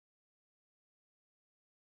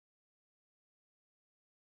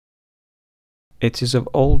It is of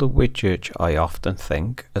older Whitchurch I often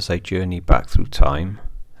think, as I journey back through time,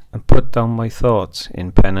 and put down my thoughts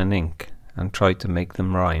in pen and ink, and try to make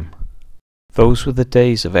them rhyme. Those were the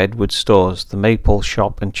days of Edward Stores, the Maple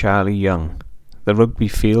Shop and Charlie Young, the Rugby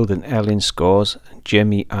Field and Ellen Scores, and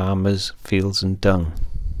Jimmy Armour's Fields and Dung.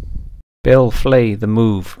 Bill Flay the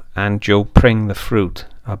Move and Joe Pring the Fruit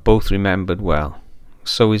are both remembered well.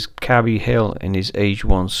 So is Carrie Hill in his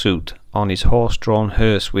age-worn suit, on his horse-drawn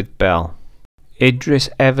hearse with bell. Idris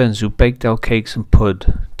Evans who baked our cakes and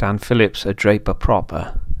pud, Dan Phillips a draper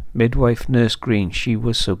proper, midwife Nurse Green she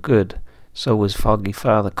was so good, so was Foggy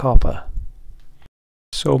Father Copper.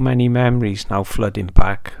 So many memories now flooding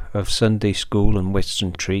back, of Sunday school and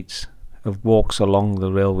Whiston treats, of walks along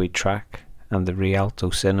the railway track, and the Rialto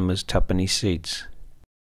Cinema's twopenny seats.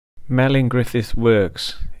 Melin Griffith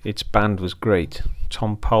Works, its band was great,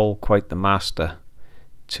 Tom Powell quite the master.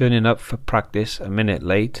 Turning up for practice a minute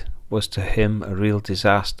late was to him a real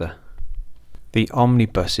disaster. The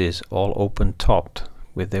omnibuses, all open-topped,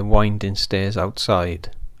 with their winding stairs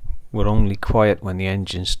outside, were only quiet when the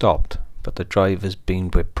engine stopped, but the drivers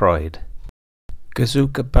beamed with pride.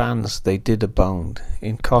 Gazooka bands they did abound,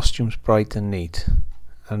 in costumes bright and neat,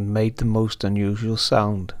 and made the most unusual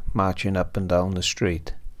sound, marching up and down the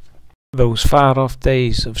street. Those far-off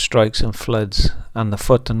days of strikes and floods, and the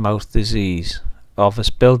foot-and-mouth disease, of us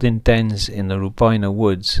building dens in the Rubina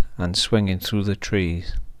woods and swinging through the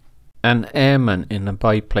trees. An airman in a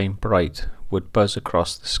biplane bright would buzz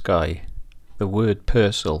across the sky, the word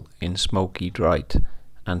Purcell in smoky dright,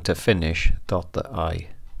 and to finish dot the I.